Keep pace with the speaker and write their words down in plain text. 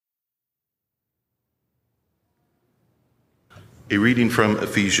A reading from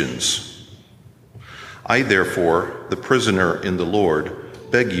Ephesians. I, therefore, the prisoner in the Lord,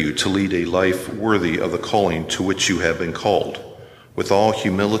 beg you to lead a life worthy of the calling to which you have been called, with all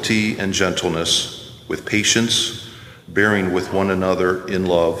humility and gentleness, with patience, bearing with one another in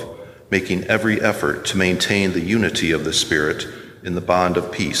love, making every effort to maintain the unity of the Spirit in the bond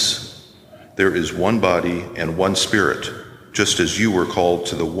of peace. There is one body and one Spirit, just as you were called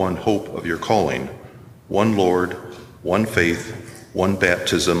to the one hope of your calling, one Lord, one faith, one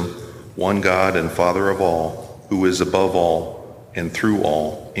baptism, one God and Father of all, who is above all, and through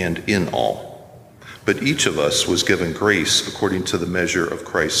all, and in all. But each of us was given grace according to the measure of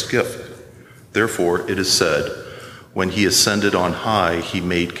Christ's gift. Therefore it is said, when he ascended on high, he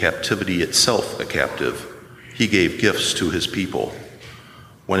made captivity itself a captive. He gave gifts to his people.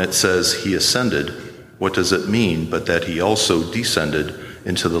 When it says he ascended, what does it mean but that he also descended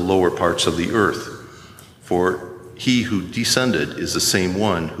into the lower parts of the earth? For he who descended is the same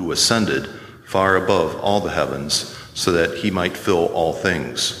one who ascended far above all the heavens, so that he might fill all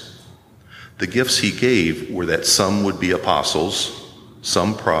things. The gifts he gave were that some would be apostles,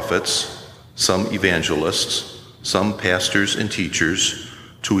 some prophets, some evangelists, some pastors and teachers,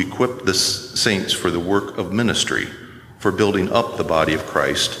 to equip the saints for the work of ministry, for building up the body of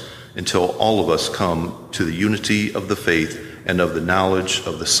Christ, until all of us come to the unity of the faith and of the knowledge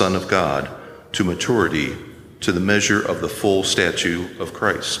of the Son of God, to maturity, to the measure of the full stature of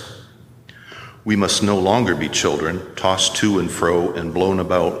Christ. We must no longer be children, tossed to and fro and blown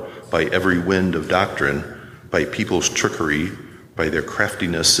about by every wind of doctrine, by people's trickery, by their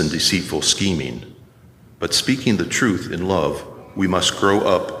craftiness and deceitful scheming. But speaking the truth in love, we must grow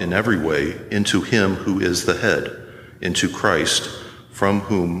up in every way into him who is the head, into Christ, from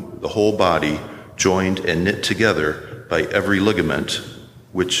whom the whole body, joined and knit together by every ligament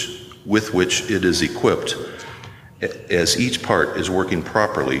with which it is equipped, as each part is working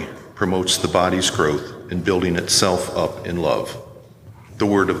properly, promotes the body's growth in building itself up in love. The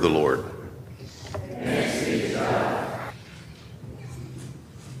word of the Lord. Thanks be to God.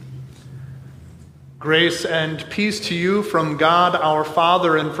 Grace and peace to you from God our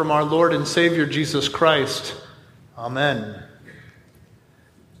Father and from our Lord and Savior Jesus Christ. Amen.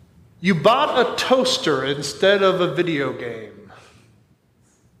 You bought a toaster instead of a video game.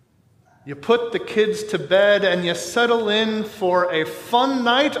 You put the kids to bed and you settle in for a fun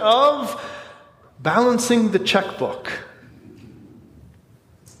night of balancing the checkbook.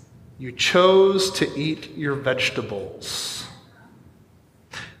 You chose to eat your vegetables.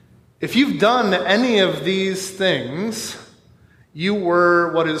 If you've done any of these things, you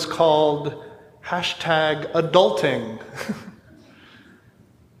were what is called #adulting.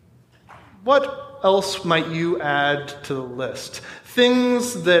 What else might you add to the list?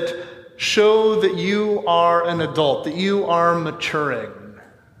 Things that show that you are an adult, that you are maturing.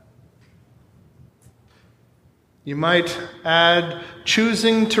 You might add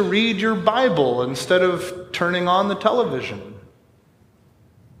choosing to read your Bible instead of turning on the television.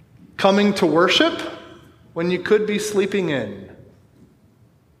 Coming to worship when you could be sleeping in.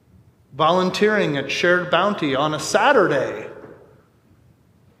 Volunteering at Shared Bounty on a Saturday.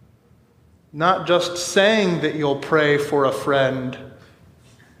 Not just saying that you'll pray for a friend,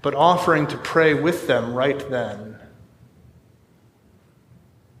 but offering to pray with them right then.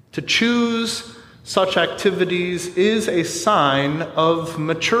 To choose such activities is a sign of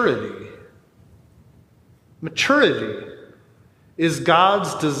maturity. Maturity is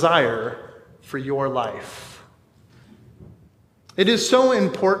God's desire for your life. It is so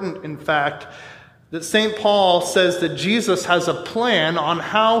important, in fact, that St. Paul says that Jesus has a plan on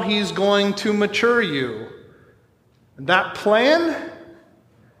how he's going to mature you. And that plan?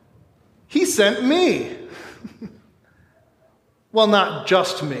 He sent me. Well, not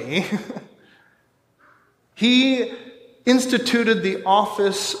just me. He instituted the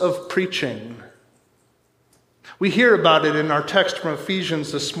office of preaching. We hear about it in our text from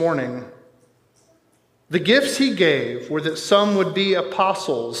Ephesians this morning. The gifts he gave were that some would be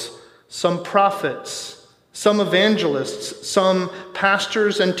apostles, some prophets, some evangelists, some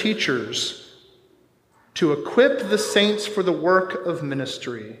pastors and teachers, to equip the saints for the work of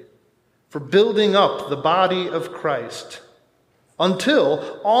ministry, for building up the body of Christ,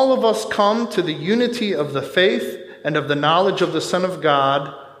 until all of us come to the unity of the faith and of the knowledge of the Son of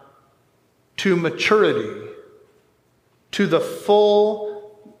God, to maturity, to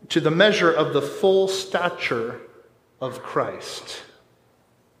the measure of the full stature of Christ.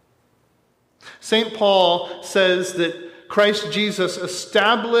 St. Paul says that Christ Jesus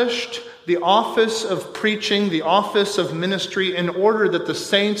established the office of preaching, the office of ministry, in order that the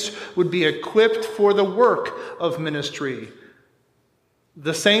saints would be equipped for the work of ministry,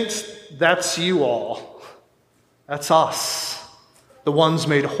 The saints, that's you all. That's us, the ones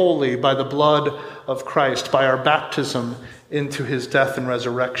made holy by the blood of Christ, by our baptism into his death and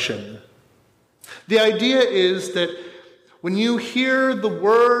resurrection. The idea is that when you hear the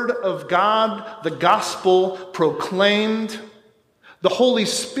word of God, the gospel proclaimed, the Holy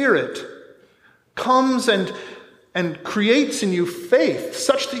Spirit comes and creates in you faith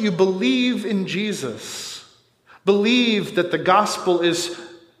such that you believe in Jesus. Believe that the gospel is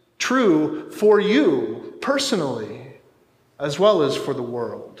true for you personally, as well as for the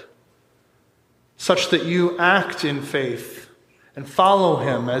world, such that you act in faith and follow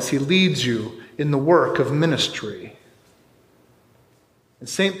him as he leads you in the work of ministry. And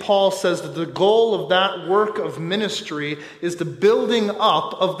St. Paul says that the goal of that work of ministry is the building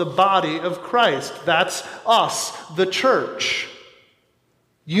up of the body of Christ. That's us, the church.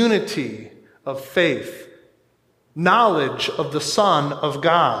 Unity of faith. Knowledge of the Son of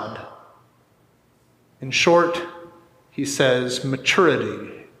God. In short, he says,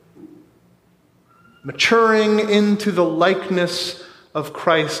 maturity. Maturing into the likeness of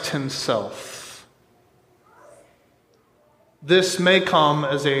Christ himself. This may come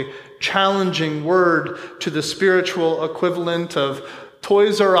as a challenging word to the spiritual equivalent of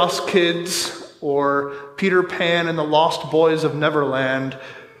Toys R Us kids or Peter Pan and the Lost Boys of Neverland.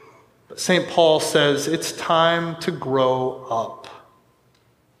 But St. Paul says it's time to grow up.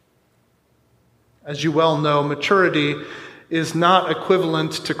 As you well know, maturity is not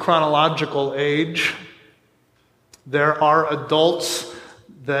equivalent to chronological age. There are adults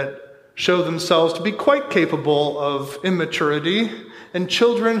that show themselves to be quite capable of immaturity, and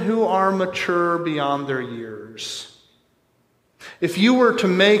children who are mature beyond their years. If you were to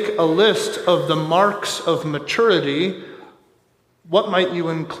make a list of the marks of maturity, what might you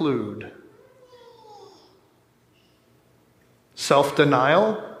include?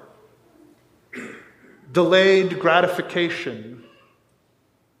 Self-denial, delayed gratification,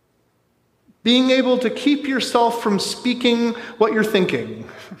 being able to keep yourself from speaking what you're thinking,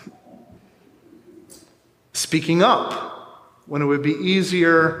 speaking up when it would be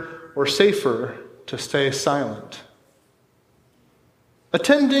easier or safer to stay silent,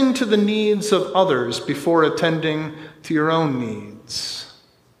 attending to the needs of others before attending to your own needs.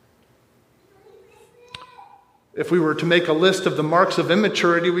 If we were to make a list of the marks of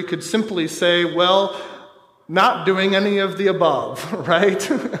immaturity, we could simply say, well, not doing any of the above, right?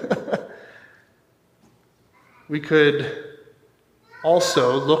 We could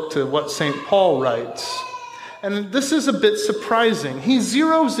also look to what St. Paul writes. And this is a bit surprising. He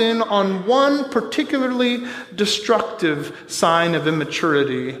zeroes in on one particularly destructive sign of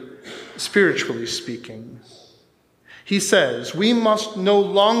immaturity, spiritually speaking. He says, we must no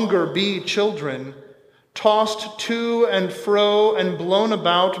longer be children, tossed to and fro and blown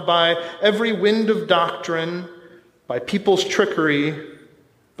about by every wind of doctrine, by people's trickery,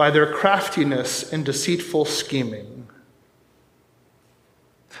 by their craftiness and deceitful scheming.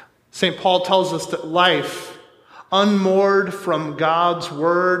 St. Paul tells us that life, unmoored from God's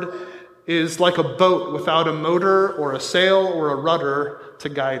word, is like a boat without a motor or a sail or a rudder to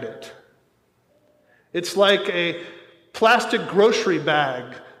guide it. It's like a plastic grocery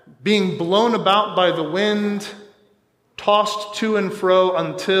bag being blown about by the wind, tossed to and fro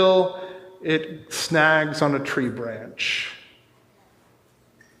until it snags on a tree branch.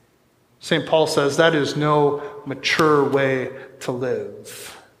 St. Paul says that is no mature way to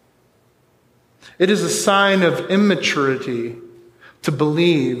live. It is a sign of immaturity to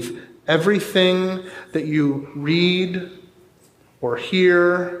believe everything that you read or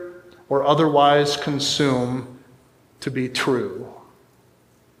hear or otherwise consume to be true.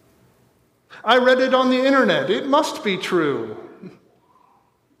 I read it on the internet. It must be true.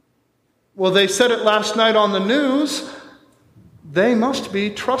 Well, they said it last night on the news. They must be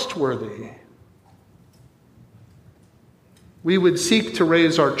trustworthy. We would seek to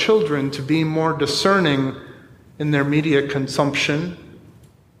raise our children to be more discerning in their media consumption,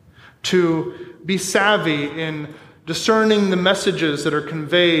 to be savvy in discerning the messages that are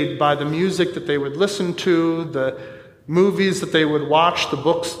conveyed by the music that they would listen to, the movies that they would watch, the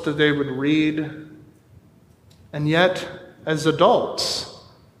books that they would read. And yet, as adults,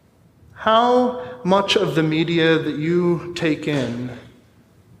 how much of the media that you take in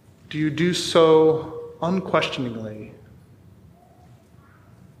do you do so unquestioningly?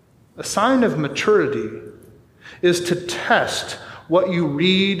 A sign of maturity is to test what you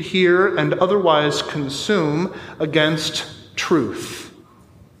read, hear, and otherwise consume against truth.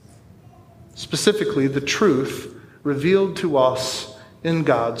 Specifically, the truth revealed to us in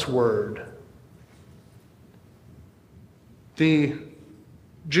God's Word. The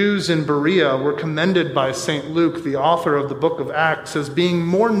Jews in Berea were commended by St. Luke, the author of the book of Acts, as being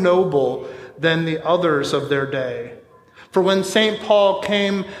more noble than the others of their day. For when St. Paul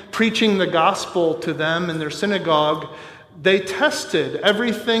came preaching the gospel to them in their synagogue, they tested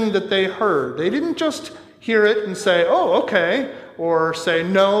everything that they heard. They didn't just hear it and say, oh, okay, or say,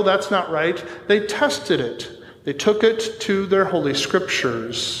 no, that's not right. They tested it. They took it to their Holy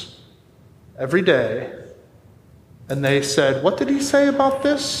Scriptures every day. And they said, what did he say about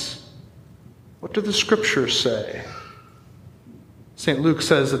this? What do the Scriptures say? St. Luke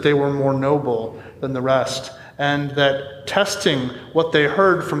says that they were more noble than the rest, and that testing what they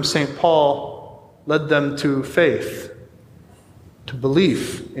heard from St. Paul led them to faith, to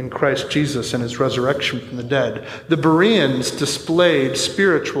belief in Christ Jesus and his resurrection from the dead. The Bereans displayed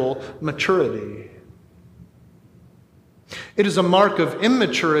spiritual maturity. It is a mark of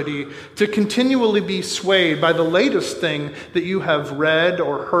immaturity to continually be swayed by the latest thing that you have read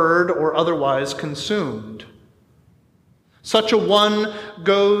or heard or otherwise consumed. Such a one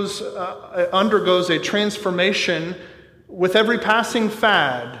undergoes a transformation with every passing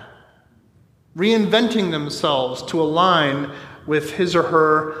fad, reinventing themselves to align with his or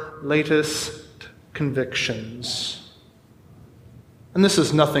her latest convictions. And this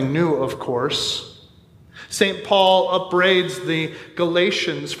is nothing new, of course. St. Paul upbraids the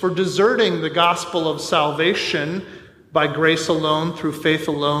Galatians for deserting the gospel of salvation by grace alone, through faith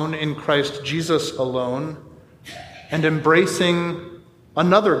alone, in Christ Jesus alone, and embracing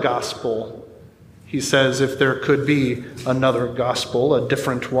another gospel. He says, if there could be another gospel, a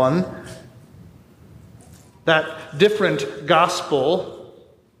different one. That different gospel,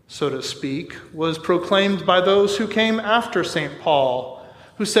 so to speak, was proclaimed by those who came after St. Paul,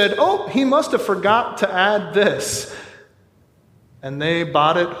 who said, oh, he must have forgot to add this. And they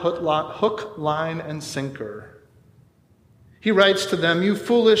bought it hook, line, and sinker. He writes to them, you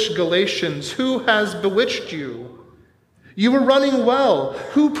foolish Galatians, who has bewitched you? You were running well.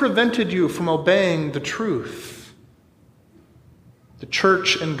 Who prevented you from obeying the truth? The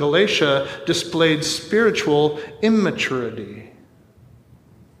church in Galatia displayed spiritual immaturity.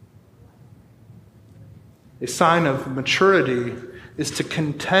 A sign of maturity is to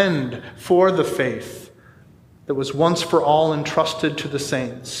contend for the faith that was once for all entrusted to the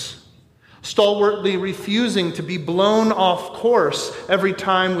saints, stalwartly refusing to be blown off course every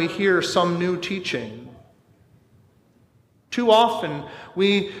time we hear some new teaching. Too often,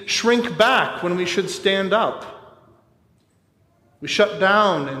 we shrink back when we should stand up. We shut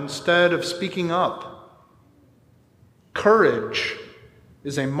down instead of speaking up. Courage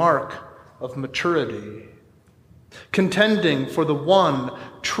is a mark of maturity. Contending for the one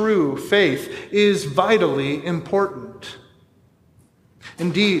true faith is vitally important.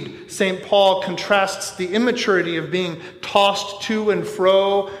 Indeed, St. Paul contrasts the immaturity of being tossed to and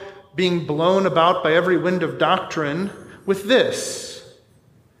fro, being blown about by every wind of doctrine, with this.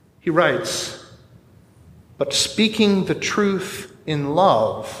 He writes, but speaking the truth in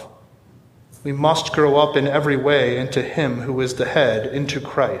love, we must grow up in every way into him who is the head, into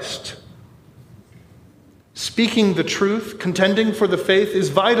Christ. Speaking the truth, contending for the faith is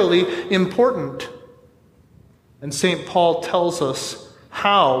vitally important. And St. Paul tells us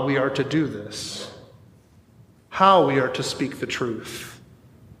how we are to do this, how we are to speak the truth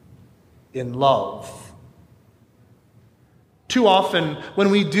in love. Too often, when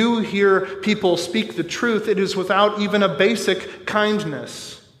we do hear people speak the truth, it is without even a basic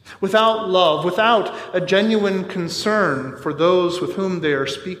kindness, without love, without a genuine concern for those with whom they are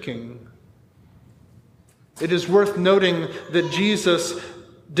speaking. It is worth noting that Jesus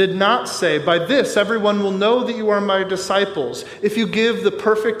did not say, by this everyone will know that you are my disciples, if you give the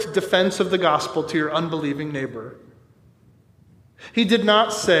perfect defense of the gospel to your unbelieving neighbor. He did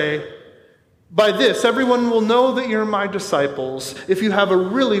not say, by this everyone will know that you're my disciples, if you have a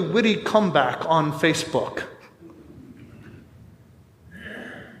really witty comeback on Facebook.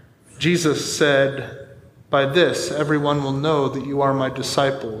 Jesus said, by this everyone will know that you are my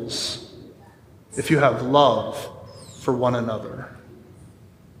disciples, if you have love for one another.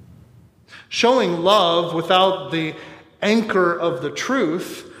 Showing love without the anchor of the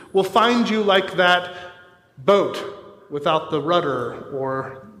truth will find you like that boat without the rudder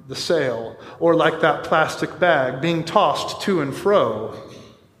or the sail, or like that plastic bag being tossed to and fro.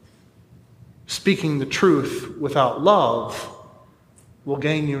 Speaking the truth without love will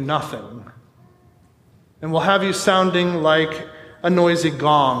gain you nothing, and will have you sounding like a noisy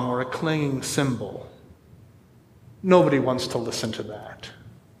gong or a clanging cymbal. Nobody wants to listen to that.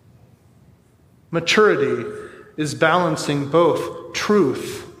 Maturity is balancing both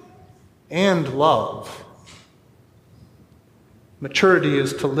truth and love. Maturity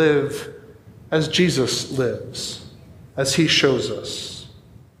is to live as Jesus lives, as he shows us.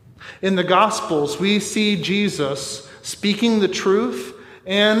 In the Gospels, we see Jesus speaking the truth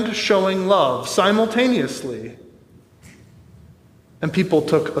and showing love simultaneously. And people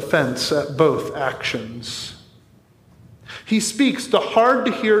took offense at both actions. He speaks the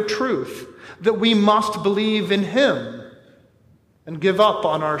hard-to-hear truth that we must believe in him and give up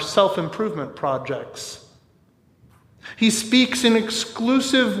on our self-improvement projects. He speaks an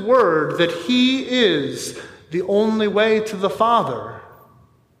exclusive word that he is the only way to the Father.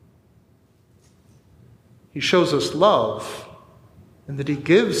 He shows us love and that he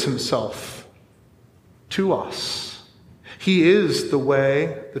gives himself to us. He is the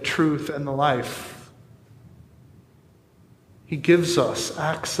way, the truth, and the life. He gives us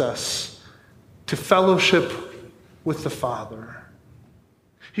access to fellowship with the Father.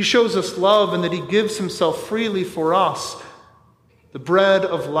 He shows us love and that he gives himself freely for us, the bread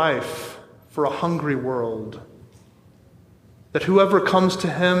of life for a hungry world. That whoever comes to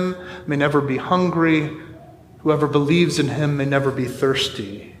him may never be hungry, whoever believes in him may never be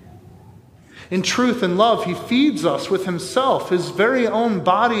thirsty. In truth and love, he feeds us with himself, his very own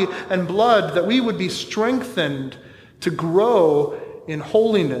body and blood, that we would be strengthened to grow in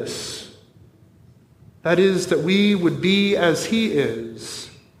holiness. That is, that we would be as he is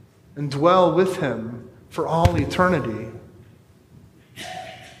and dwell with him for all eternity.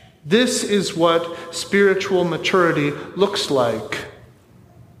 This is what spiritual maturity looks like.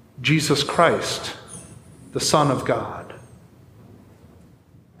 Jesus Christ, the Son of God.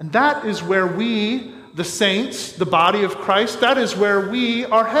 And that is where we, the saints, the body of Christ, that is where we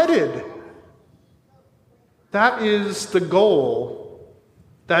are headed. That is the goal.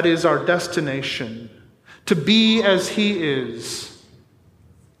 That is our destination. To be as he is.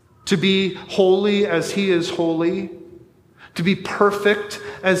 To be holy as he is holy. To be perfect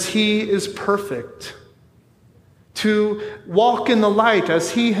as he is perfect. To walk in the light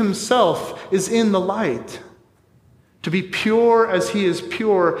as he himself is in the light. To be pure as he is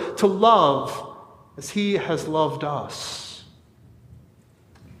pure. To love as he has loved us.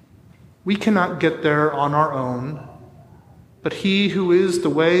 We cannot get there on our own, but he who is the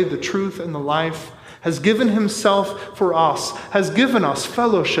way, the truth, and the life has given himself for us, has given us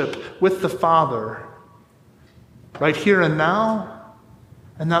fellowship with the Father, right here and now,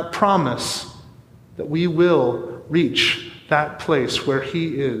 and that promise that we will reach that place where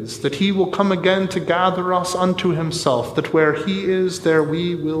he is, that he will come again to gather us unto himself, that where he is, there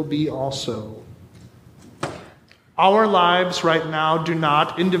we will be also. Our lives right now do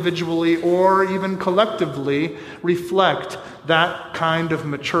not individually or even collectively reflect that kind of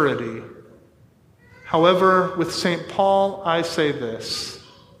maturity. However, with St. Paul, I say this: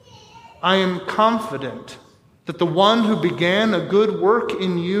 I am confident that the one who began a good work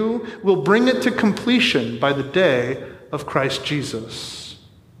in you will bring it to completion by the day of Christ Jesus.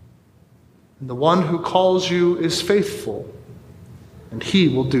 And the one who calls you is faithful, and he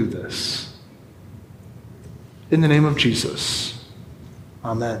will do this. In the name of Jesus,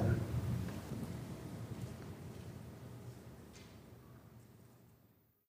 amen.